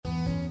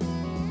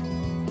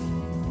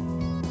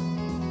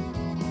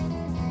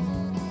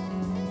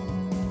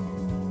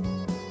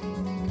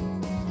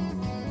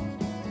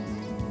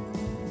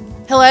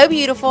Hello,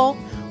 beautiful.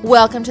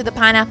 Welcome to the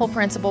Pineapple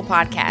Principle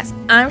Podcast.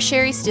 I'm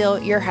Sherry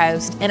Steele, your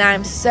host, and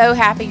I'm so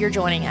happy you're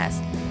joining us.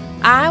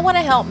 I want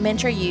to help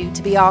mentor you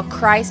to be all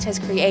Christ has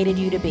created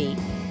you to be,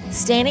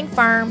 standing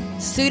firm,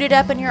 suited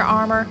up in your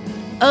armor,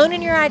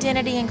 owning your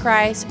identity in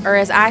Christ, or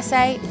as I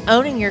say,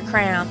 owning your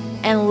crown,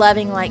 and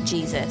loving like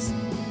Jesus.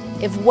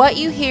 If what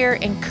you hear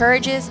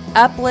encourages,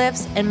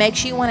 uplifts, and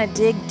makes you want to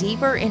dig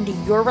deeper into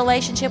your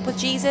relationship with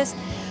Jesus,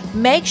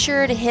 make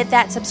sure to hit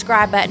that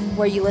subscribe button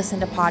where you listen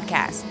to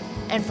podcasts.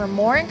 And for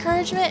more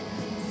encouragement,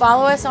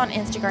 follow us on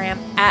Instagram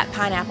at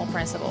Pineapple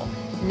Principle.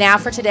 Now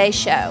for today's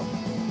show.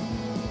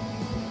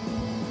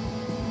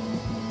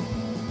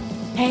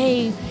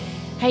 Hey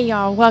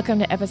y'all, welcome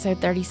to episode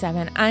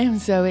 37. I am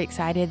so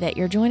excited that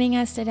you're joining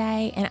us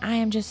today, and I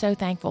am just so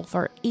thankful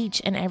for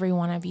each and every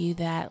one of you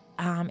that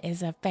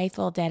is a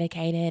faithful,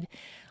 dedicated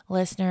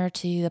listener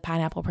to the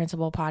Pineapple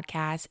Principle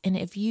podcast. And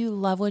if you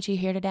love what you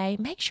hear today,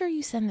 make sure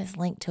you send this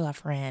link to a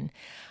friend.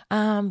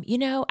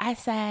 I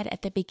said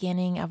at the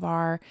beginning of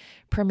our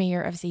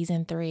premiere of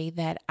season 3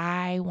 that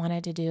I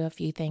wanted to do a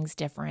few things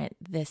different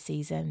this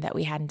season that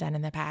we hadn't done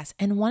in the past.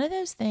 And one of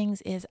those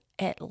things is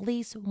at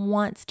least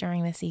once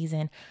during the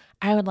season,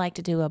 I would like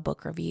to do a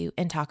book review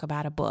and talk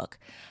about a book.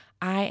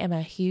 I am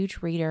a huge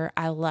reader.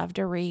 I love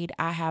to read.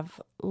 I have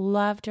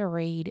loved to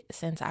read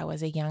since I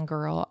was a young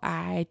girl.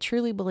 I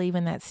truly believe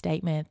in that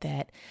statement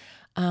that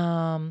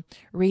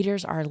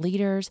readers are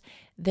leaders.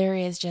 There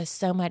is just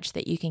so much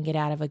that you can get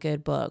out of a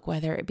good book,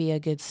 whether it be a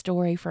good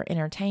story for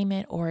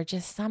entertainment or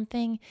just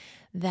something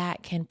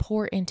that can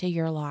pour into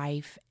your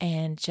life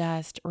and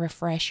just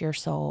refresh your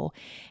soul.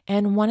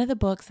 And one of the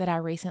books that I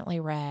recently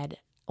read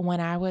when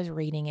I was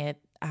reading it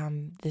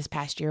this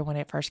past year when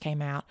it first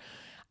came out,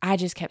 I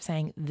just kept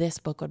saying, this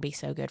book would be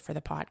so good for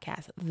the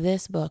podcast.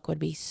 This book would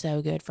be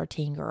so good for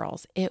teen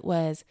girls. It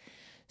was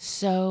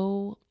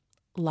so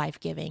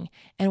life-giving.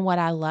 And what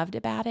I loved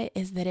about it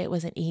is that it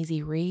was an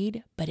easy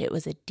read, but it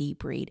was a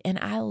deep read. And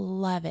I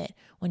love it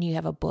when you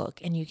have a book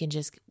and you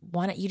just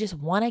want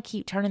to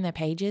keep turning the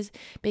pages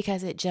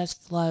because it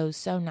just flows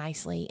so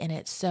nicely and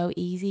it's so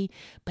easy,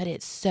 but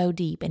it's so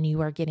deep and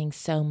you are getting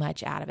so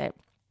much out of it.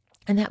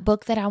 And that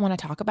book that I want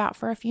to talk about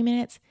for a few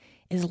minutes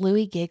is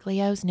Louie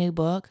Giglio's new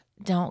book,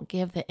 Don't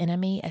Give the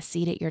Enemy a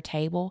Seat at Your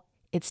Table.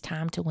 It's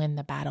time to win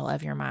the battle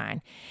of your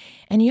mind.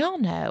 And y'all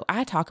know,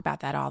 I talk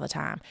about that all the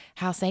time,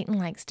 how Satan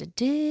likes to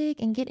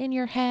dig and get in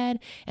your head,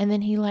 and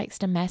then he likes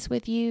to mess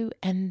with you,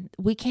 and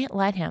we can't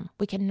let him.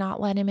 We cannot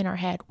let him in our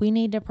head. We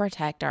need to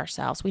protect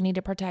ourselves. We need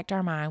to protect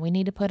our mind. We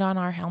need to put on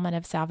our helmet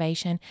of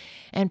salvation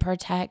and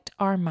protect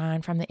our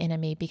mind from the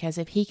enemy, because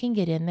if he can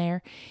get in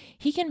there,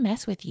 he can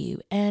mess with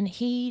you, and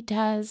he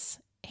does.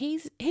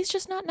 He's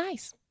just not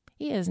nice.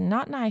 He is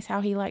not nice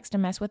how he likes to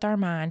mess with our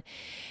mind.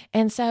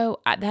 And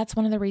so that's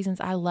one of the reasons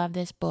I love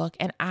this book.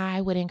 And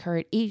I would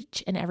encourage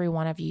each and every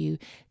one of you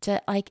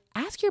to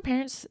ask your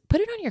parents,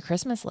 put it on your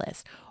Christmas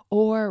list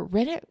or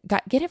rent it,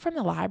 get it from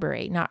the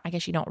library. I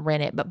guess you don't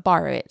rent it, but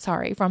borrow it,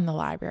 from the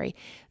library.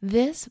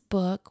 This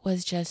book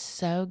was just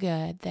so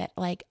good that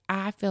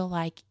I feel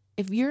like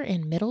if you're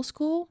in middle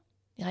school,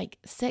 6th,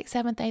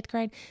 7th, 8th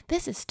grade,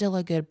 this is still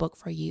a good book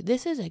for you.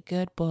 This is a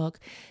good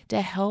book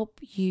to help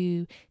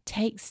you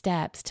take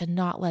steps to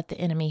not let the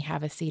enemy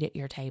have a seat at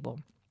your table.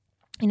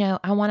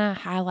 I want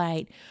to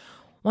highlight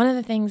one of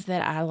the things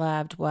that I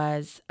loved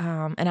was,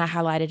 and I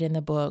highlighted in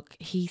the book,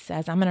 he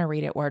says, I'm going to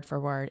read it word for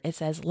word. It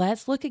says,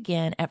 let's look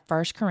again at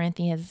 1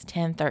 Corinthians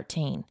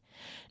 10:13.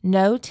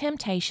 No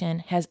temptation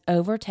has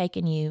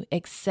overtaken you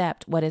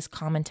except what is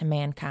common to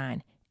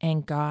mankind,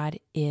 and God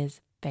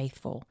is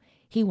faithful.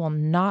 He will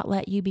not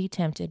let you be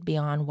tempted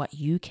beyond what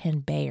you can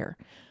bear.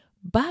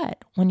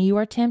 But when you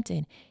are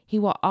tempted, he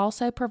will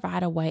also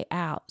provide a way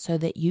out so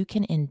that you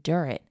can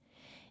endure it.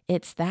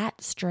 It's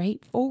that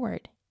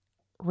straightforward.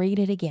 Read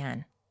it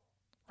again.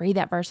 Read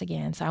that verse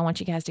again. So I want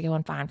you guys to go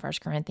and find 1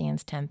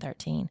 Corinthians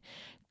 10:13.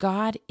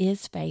 God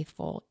is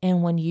faithful,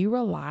 and when you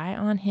rely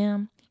on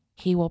him,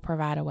 he will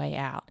provide a way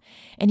out.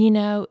 And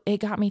it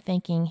got me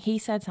thinking, he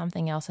said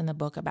something else in the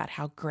book about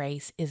how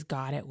grace is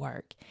God at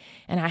work.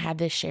 And I had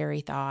this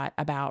Sherry thought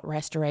about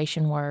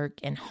restoration work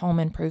and home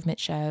improvement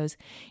shows.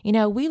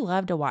 We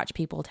love to watch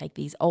people take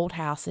these old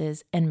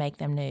houses and make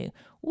them new.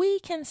 We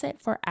can sit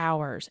for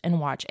hours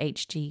and watch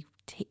HGTV,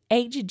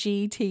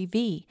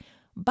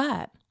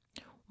 but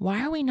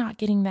why are we not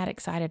getting that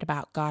excited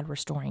about God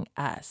restoring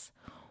us?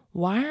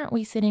 Why aren't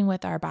we sitting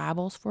with our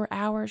Bibles for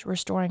hours,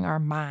 restoring our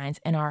minds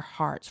and our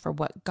hearts for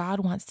what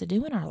God wants to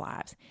do in our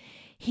lives?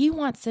 He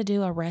wants to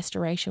do a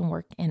restoration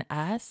work in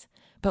us,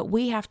 but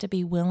we have to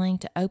be willing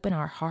to open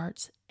our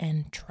hearts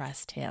and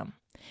trust him.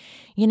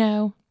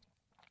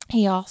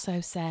 He also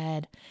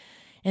said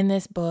in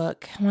this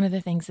book, one of the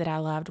things that I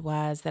loved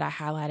was, that I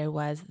highlighted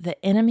was,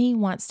 the enemy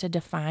wants to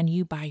define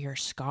you by your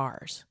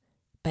scars,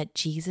 but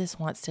Jesus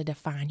wants to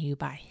define you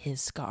by his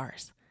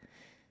scars.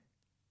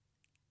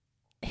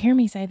 Hear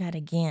me say that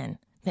again.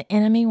 The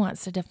enemy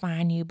wants to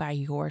define you by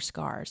your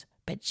scars,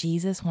 but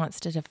Jesus wants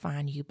to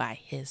define you by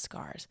his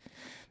scars.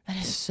 That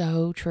is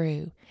so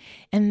true.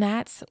 And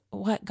that's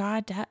what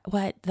God does,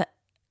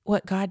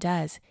 what God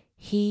does.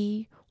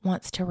 He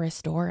wants to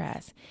restore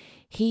us.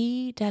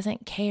 He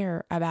doesn't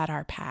care about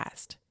our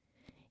past.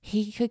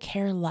 He could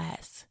care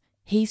less.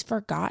 He's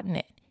forgotten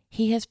it.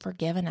 He has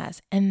forgiven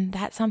us. And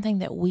that's something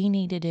that we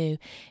need to do.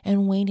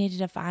 And we need to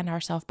define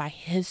ourselves by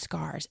his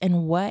scars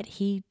and what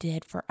he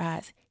did for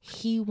us.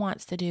 He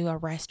wants to do a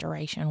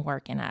restoration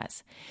work in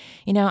us.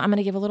 I'm going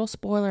to give a little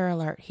spoiler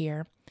alert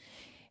here.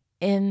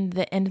 In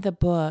the end of the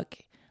book,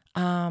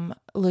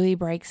 Louis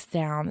breaks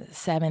down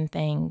 7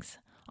 things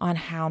on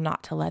how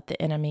not to let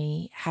the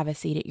enemy have a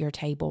seat at your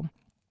table.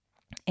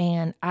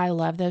 And I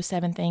love those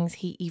 7 things.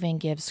 He even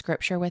gives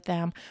scripture with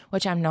them,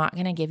 which I'm not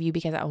going to give you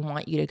because I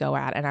want you to go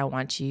out and I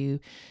want you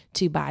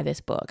to buy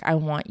this book. I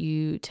want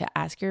you to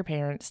ask your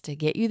parents to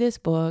get you this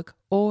book,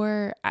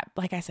 or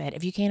like I said,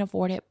 if you can't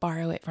afford it,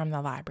 borrow it from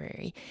the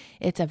library.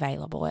 It's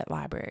available at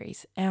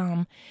libraries.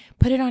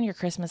 Put it on your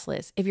Christmas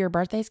list. If your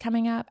birthday's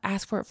coming up,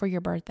 ask for it for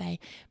your birthday.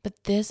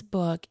 But this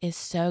book is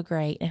so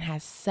great and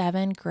has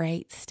 7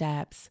 great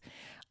steps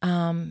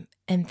and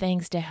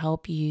things to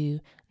help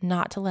you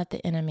not to let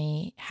the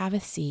enemy have a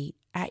seat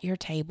at your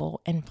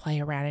table and play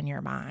around in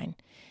your mind.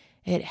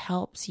 It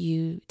helps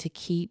you to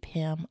keep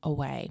him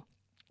away.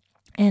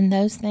 And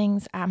those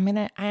things, I am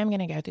going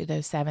to go through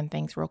those 7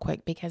 things real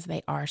quick because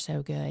they are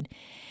so good.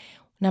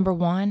 Number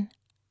 1,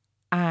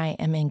 I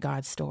am in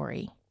God's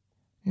story.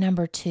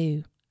 Number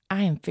 2,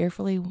 I am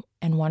fearfully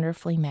and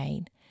wonderfully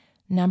made.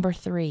 Number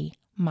 3,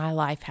 my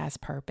life has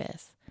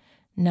purpose.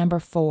 Number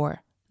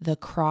 4, the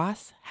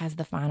cross has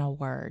the final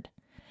word.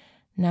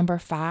 Number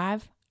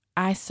 5,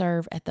 I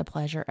serve at the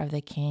pleasure of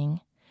the King.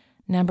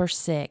 Number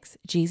 6,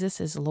 Jesus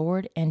is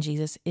Lord and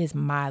Jesus is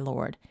my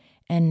Lord.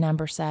 And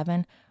number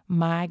 7,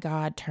 my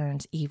God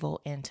turns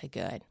evil into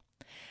good.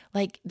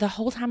 Like the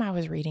whole time I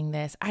was reading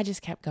this, I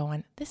just kept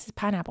going, this is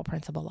Pineapple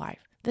Principle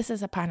Life. This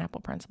is a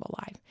Pineapple Principle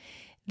Life.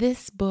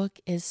 This book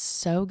is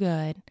so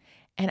good.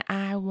 And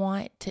I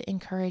want to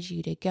encourage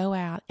you to go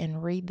out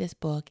and read this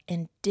book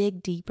and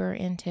dig deeper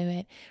into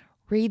it.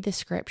 Read the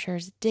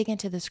scriptures, dig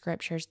into the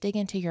scriptures, dig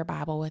into your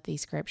Bible with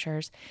these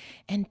scriptures,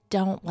 and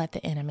don't let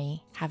the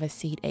enemy have a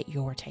seat at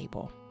your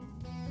table.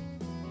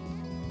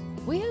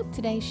 We hope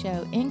today's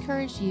show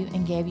encouraged you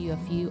and gave you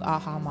a few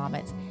aha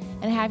moments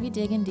and have you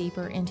digging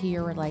deeper into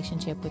your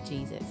relationship with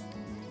Jesus.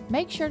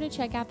 Make sure to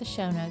check out the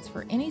show notes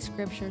for any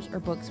scriptures or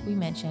books we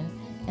mentioned,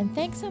 and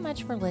thanks so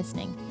much for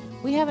listening.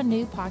 We have a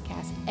new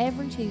podcast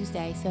every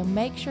Tuesday, so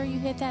make sure you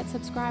hit that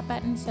subscribe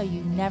button so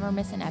you never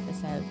miss an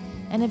episode.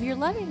 And if you're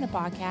loving the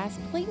podcast,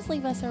 please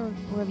leave us a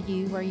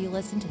review where you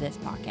listen to this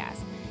podcast,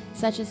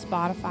 such as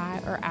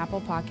Spotify or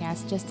Apple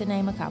Podcasts, just to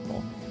name a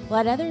couple.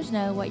 Let others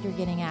know what you're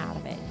getting out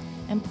of it.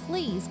 And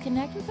please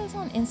connect with us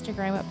on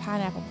Instagram at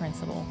Pineapple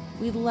Principle.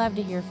 We'd love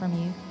to hear from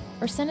you.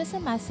 Or send us a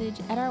message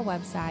at our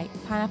website,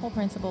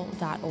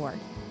 pineappleprinciple.org.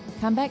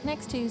 Come back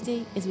next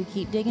Tuesday as we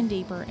keep digging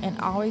deeper, and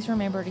always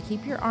remember to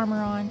keep your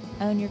armor on,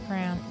 own your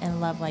crown, and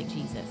love like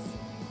Jesus.